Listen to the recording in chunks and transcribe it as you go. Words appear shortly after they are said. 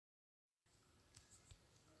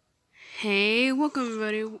Hey, welcome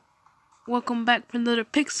everybody. Welcome back for another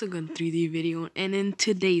Pixelgun 3D video. And in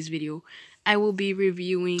today's video, I will be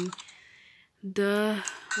reviewing the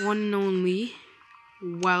one and only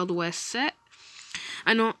Wild West set.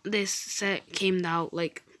 I know this set came out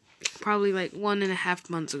probably 1.5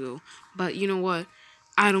 months ago, but you know what?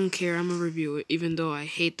 I don't care. I'm gonna review it, even though I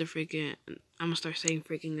hate the freaking. I'm gonna start saying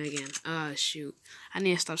freaking again. Shoot, I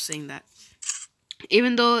need to stop saying that.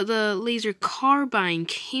 Even though the laser carbine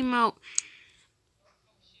came out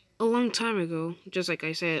a long time ago, just like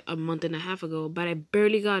I said, a month and a half ago, but I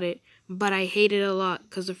barely got it, but I hate it a lot,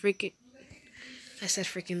 because the freaking, I said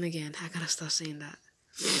freaking again, I gotta stop saying that,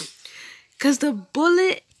 because the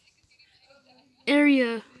bullet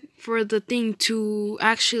area for the thing to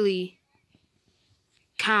actually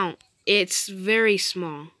count, it's very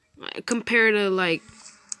small, compared to,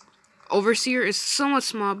 Overseer is somewhat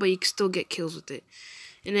small, but you can still get kills with it,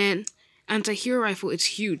 and then anti-hero rifle,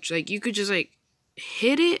 it's huge, you could just,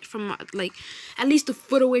 hit it from at least a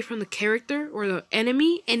foot away from the character or the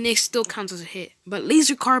enemy, and it still counts as a hit. But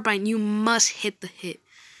laser carbine, you must hit the hit.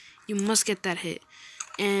 You must get that hit.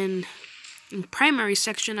 And in primary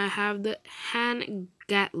section, I have the hand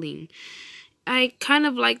Gatling. I kind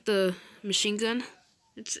of like the machine gun.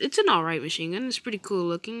 It's an alright machine gun. It's pretty cool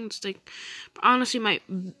looking. It's honestly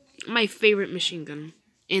my favorite machine gun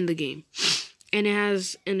in the game. And it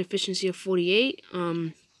has an efficiency of 48.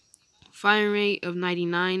 Fire rate of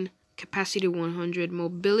 99, capacity 100,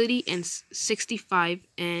 mobility and 65,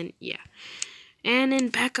 and yeah. And in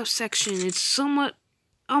backup section, it's somewhat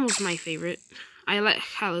almost my favorite. I like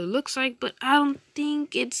how it looks like, but I don't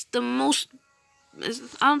think it's the most. I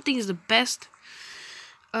don't think it's the best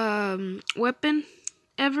weapon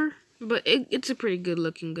ever, but it's a pretty good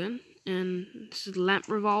looking gun. And this is lamp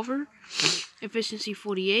revolver, efficiency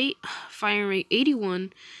 48, fire rate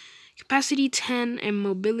 81. Capacity 10 and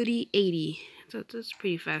mobility 80. That's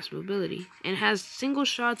pretty fast mobility. And has single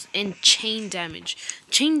shots and chain damage.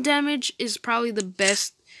 Chain damage is probably the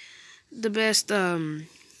best. Wait,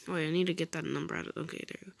 I need to get that number out of. Okay,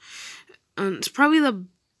 there you go. It's probably the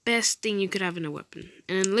best thing you could have in a weapon.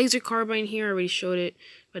 And then laser carbine here, I already showed it,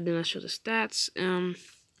 but then I show the stats.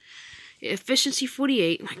 Efficiency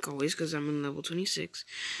 48, like always, because I'm in level 26.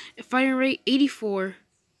 Fire rate 84.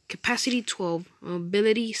 Capacity 12,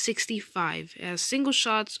 mobility 65. It has single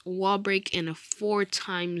shots, wall break, and a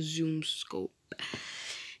 4x zoom scope.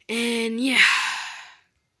 And yeah,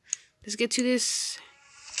 let's get to this.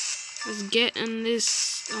 Let's get in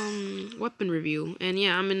this weapon review. And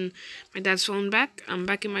yeah, I'm in my dad's phone back. I'm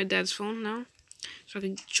back in my dad's phone now, so I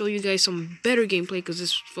can show you guys some better gameplay, because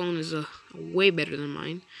this phone is a way better than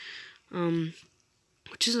mine.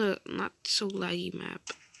 Which is a not so laggy map.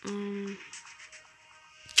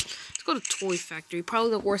 Let's go to Toy Factory. Probably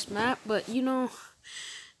the worst map, but you know,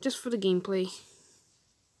 just for the gameplay.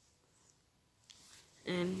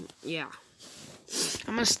 And yeah,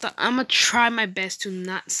 I'm gonna try my best to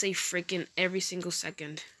not say freaking every single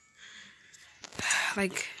second.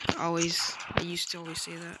 Like always, I used to always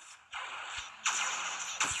say that.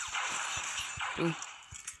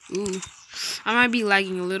 Ooh. I might be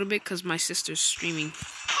lagging a little bit because my sister's streaming.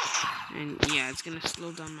 And yeah, it's gonna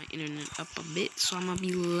slow down my internet up a bit, so I'm gonna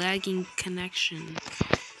be lagging connection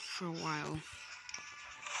for a while.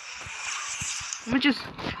 I'm gonna just,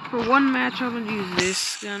 for one match, I'm gonna use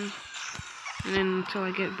this gun, and then until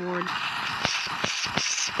I get bored.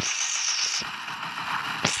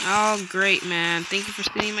 Oh, great, man. Thank you for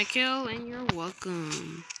stealing my kill, and you're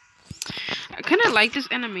welcome. I kind of like this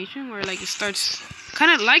animation where, it starts,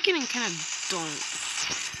 kind of like it and kind of don't.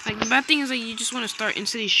 The bad thing is you just want to start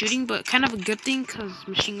instantly shooting, but kind of a good thing, because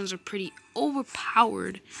machine guns are pretty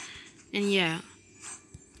overpowered. And yeah.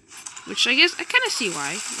 Which I guess, I kind of see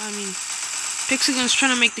why. I mean, Pixelgun's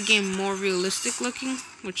trying to make the game more realistic looking,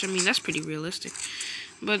 which, I mean, that's pretty realistic.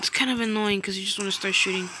 But it's kind of annoying, because you just want to start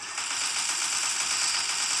shooting.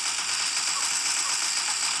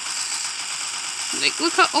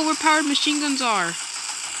 Look how overpowered machine guns are.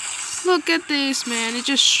 Look at this, man. It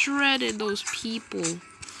just shredded those people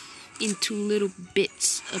into little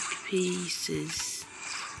bits of pieces.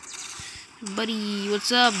 Buddy,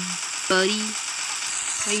 what's up, buddy?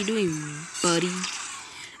 How you doing, buddy?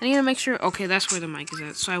 I need to make sure. Okay, that's where the mic is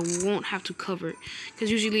at, so I won't have to cover it. Because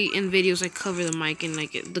usually in videos I cover the mic, and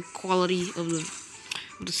the quality of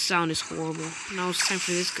the sound is horrible. Now it's time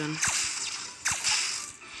for this gun.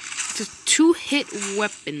 It's a 2-hit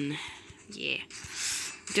weapon. Yeah.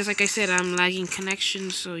 Just like I said, I'm lagging connection,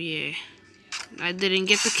 so yeah. I didn't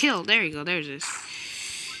get the kill. There you go. There's this.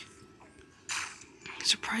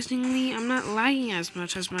 Surprisingly, I'm not lagging as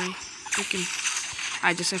much as my freaking.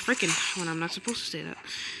 I just said freaking when I'm not supposed to say that.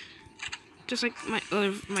 just like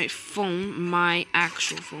my phone, my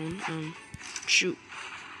actual phone. Shoot.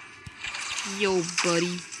 Yo,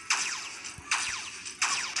 buddy.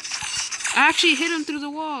 I actually hit him through the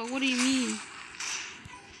wall. What do you mean?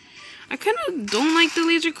 I kind of don't like the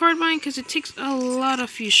laser carbine because it takes a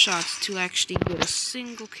few shots to actually get a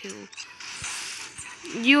single kill.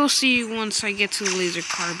 You'll see once I get to the laser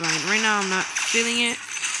carbine. Right now I'm not feeling it.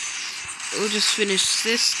 We'll just finish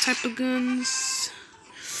this type of guns.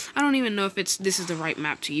 I don't even know if this is the right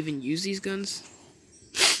map to even use these guns.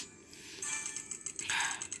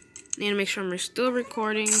 Need to make sure I'm still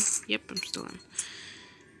recording. Yep, I'm still in.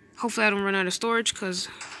 Hopefully I don't run out of storage because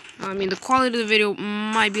I mean the quality of the video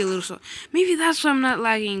might be a little slow. Maybe that's why I'm not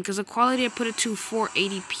lagging, because the quality I put it to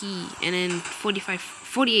 480p and then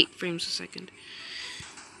 48 frames a second.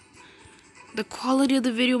 The quality of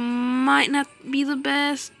the video might not be the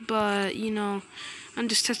best, but you know, I'm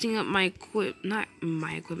just testing out not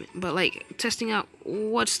my equipment, but like testing out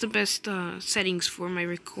what's the best settings for my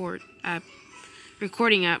recording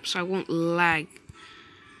app, so I won't lag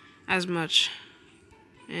as much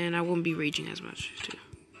and I won't be raging as much too.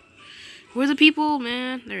 Where are the people,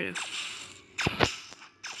 man? There it is.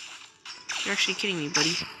 You're actually kidding me,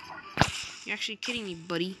 buddy. You're actually kidding me,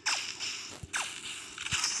 buddy.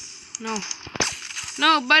 No.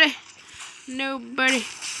 No, buddy. No, buddy.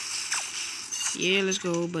 Yeah, let's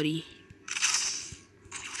go, buddy.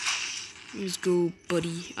 Let's go,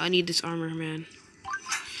 buddy. I need this armor, man.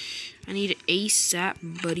 I need it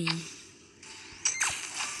ASAP, buddy.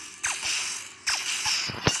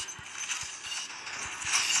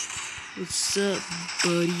 What's up,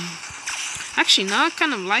 buddy? Actually, now I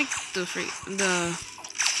kind of like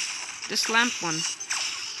this lamp one.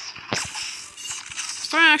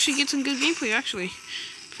 Starting to actually get some good gameplay, actually.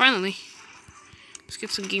 Finally. Let's get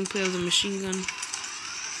some gameplay of the machine gun.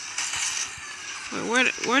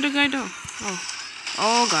 Wait, where'd the guy go?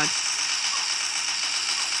 Oh god.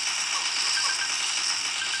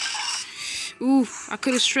 Ooh, I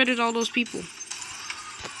could have shredded all those people.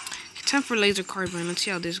 Time for laser carbine. Let's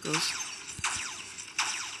see how this goes.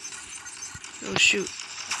 Oh shoot.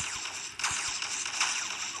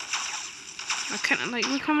 I kind of like,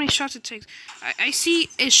 look how many shots it takes. I see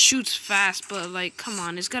it shoots fast, but like, come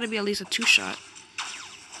on, it's gotta be at least a 2-shot.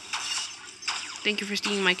 Thank you for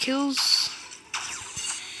stealing my kills.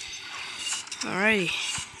 Alrighty.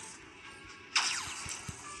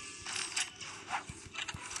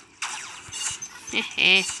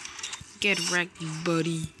 Get wrecked,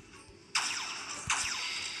 buddy.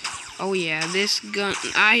 Oh yeah, this gun,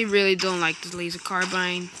 I really don't like this laser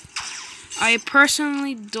carbine. I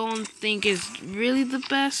personally don't think it's really the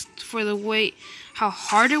best for the way, how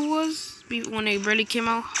hard it was when it really came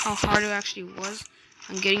out, how hard it actually was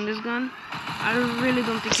on getting this gun. I really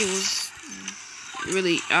don't think it was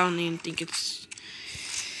really, I don't even think it's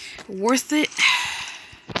worth it.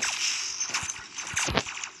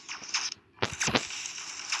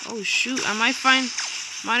 Oh shoot, I might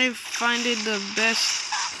have found it the best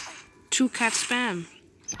 2-cat spam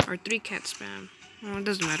or 3-cat spam. Oh, it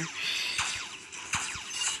doesn't matter.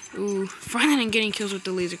 Ooh, finally I'm getting kills with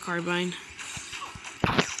the laser carbine.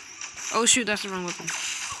 Oh shoot, that's the wrong weapon.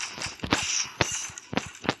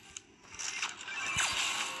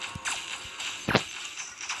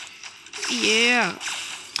 Yeah.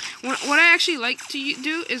 What I actually like to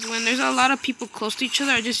do is when there's a lot of people close to each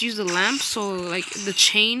other, I just use the lamp, so like the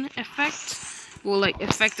chain effect will like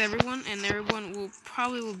affect everyone, and everyone will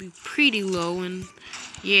probably be pretty low, and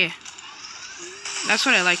yeah, that's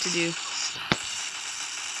what I like to do.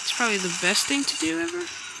 It's probably the best thing to do ever.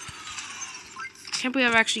 Can't believe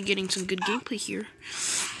I'm actually getting some good gameplay here.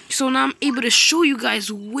 So now I'm able to show you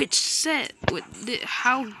guys which set,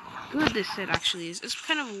 how good this set actually is. It's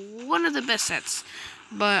kind of one of the best sets.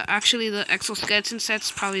 But actually the exoskeleton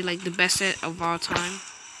set's probably like the best set of all time.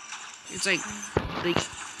 It's like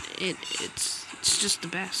it's just the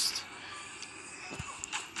best.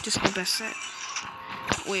 Just the best set.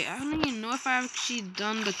 Wait, I don't even know if I've actually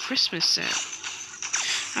done the Christmas set.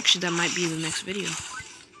 Actually, that might be the next video.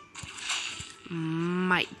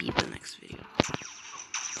 Might be the next video.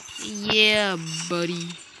 Yeah, buddy.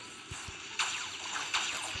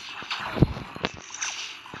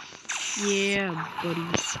 Yeah, buddy.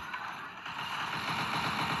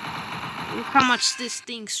 Look how much this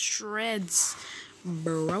thing shreds,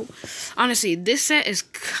 bro. Honestly, this set is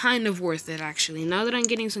kind of worth it, actually. Now that I'm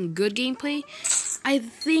getting some good gameplay, I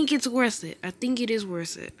think it's worth it. I think it is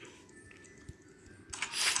worth it.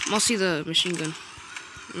 Mostly the machine gun.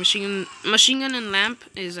 Machine gun and lamp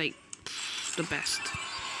is like the best.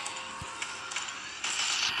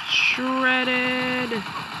 Shredded.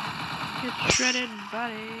 Get shredded,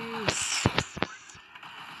 buddy.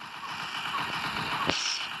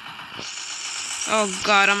 Oh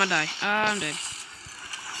god, I'm gonna die. I'm dead.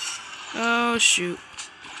 Oh shoot.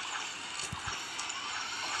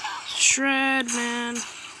 Shred, man.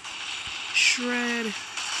 Shred.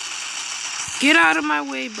 Get out of my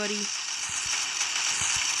way, buddy.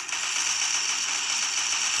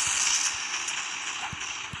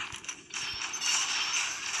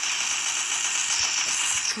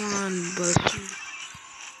 Come on, buddy.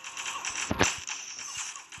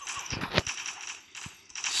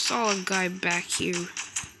 Saw a guy back here.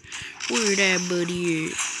 Where that buddy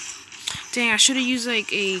at? Dang, I should have used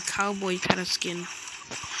like a cowboy kind of skin.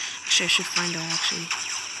 Actually, I should find out actually.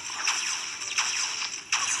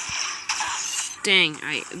 Dang,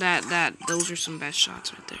 those are some bad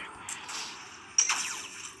shots right there.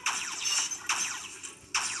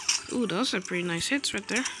 Ooh, those are pretty nice hits right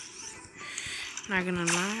there. Not gonna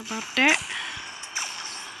lie about that.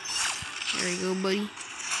 There you go, buddy.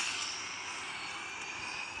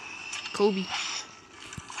 Kobe.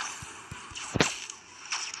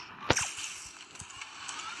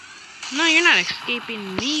 No, you're not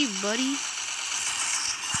escaping me, buddy.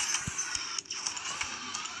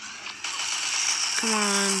 Come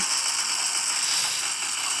on.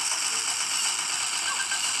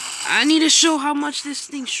 I need to show how much this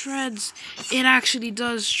thing shreds. It actually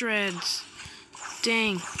does shreds.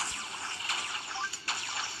 Dang.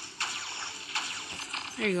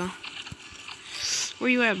 There you go. Where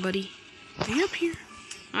you at, buddy? Are you up here?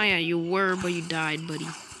 Oh yeah, you were, but you died, buddy.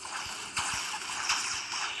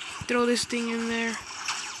 Throw this thing in there.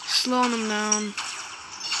 Slowing him down.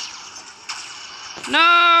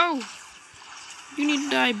 No! You need to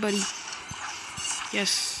die, buddy.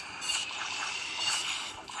 Yes.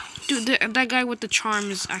 Dude, that guy with the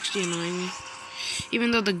charm is actually annoying me.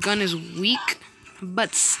 Even though the gun is weak.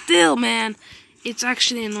 But still, man. It's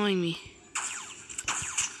actually annoying me.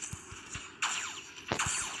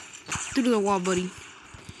 Through the wall, buddy.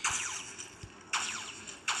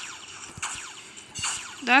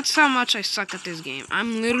 That's how much I suck at this game.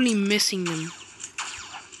 I'm literally missing them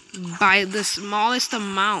by the smallest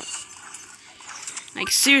amount. Like,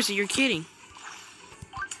 seriously, you're kidding.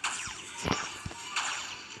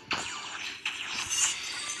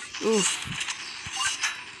 Oof.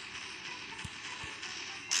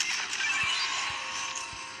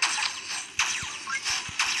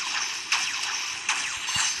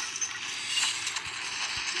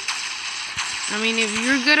 I mean, if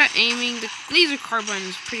you're good at aiming, the laser carbine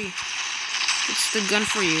is pretty... It's the gun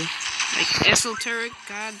for you. Like, esoteric,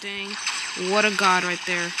 god dang. What a god right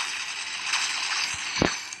there.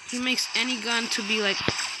 He makes any gun to be like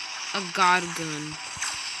a god gun.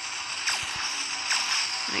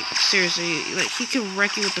 Like, seriously, like, he could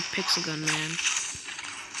wreck you with the pixel gun, man.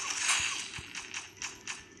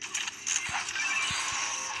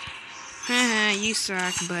 Haha, you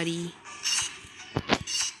suck, buddy.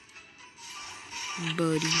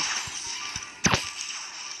 Buddy.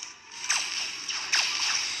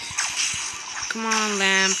 Come on,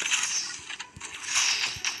 lamp.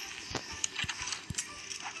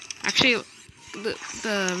 Actually,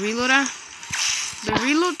 the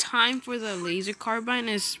reload time for the laser carbine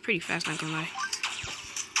is pretty fast, not gonna lie.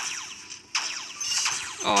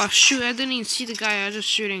 Oh shoot, I didn't even see the guy, I was just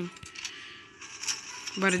shooting.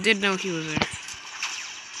 But I did know he was there.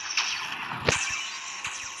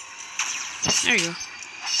 There you go.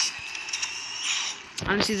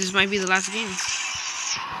 Honestly, this might be the last game.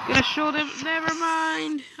 Gonna show them. Never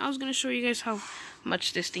mind. I was gonna show you guys how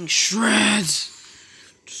much this thing shreds.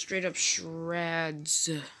 Straight up shreds.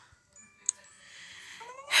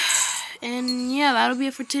 And yeah, that'll be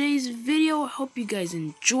it for today's video. I hope you guys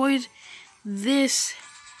enjoyed this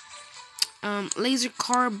laser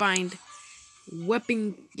carbine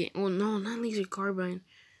weapon game. Well, no, not laser carbine.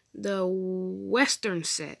 The Western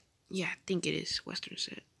set. Yeah, I think it is Western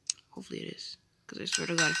set. Hopefully it is. Because I swear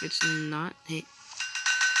to God, if it's not, hey.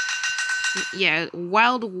 Yeah,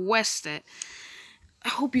 Wild West set. I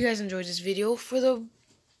hope you guys enjoyed this video for the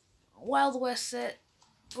Wild West set.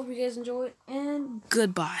 Hope you guys enjoyed, and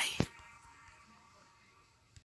goodbye.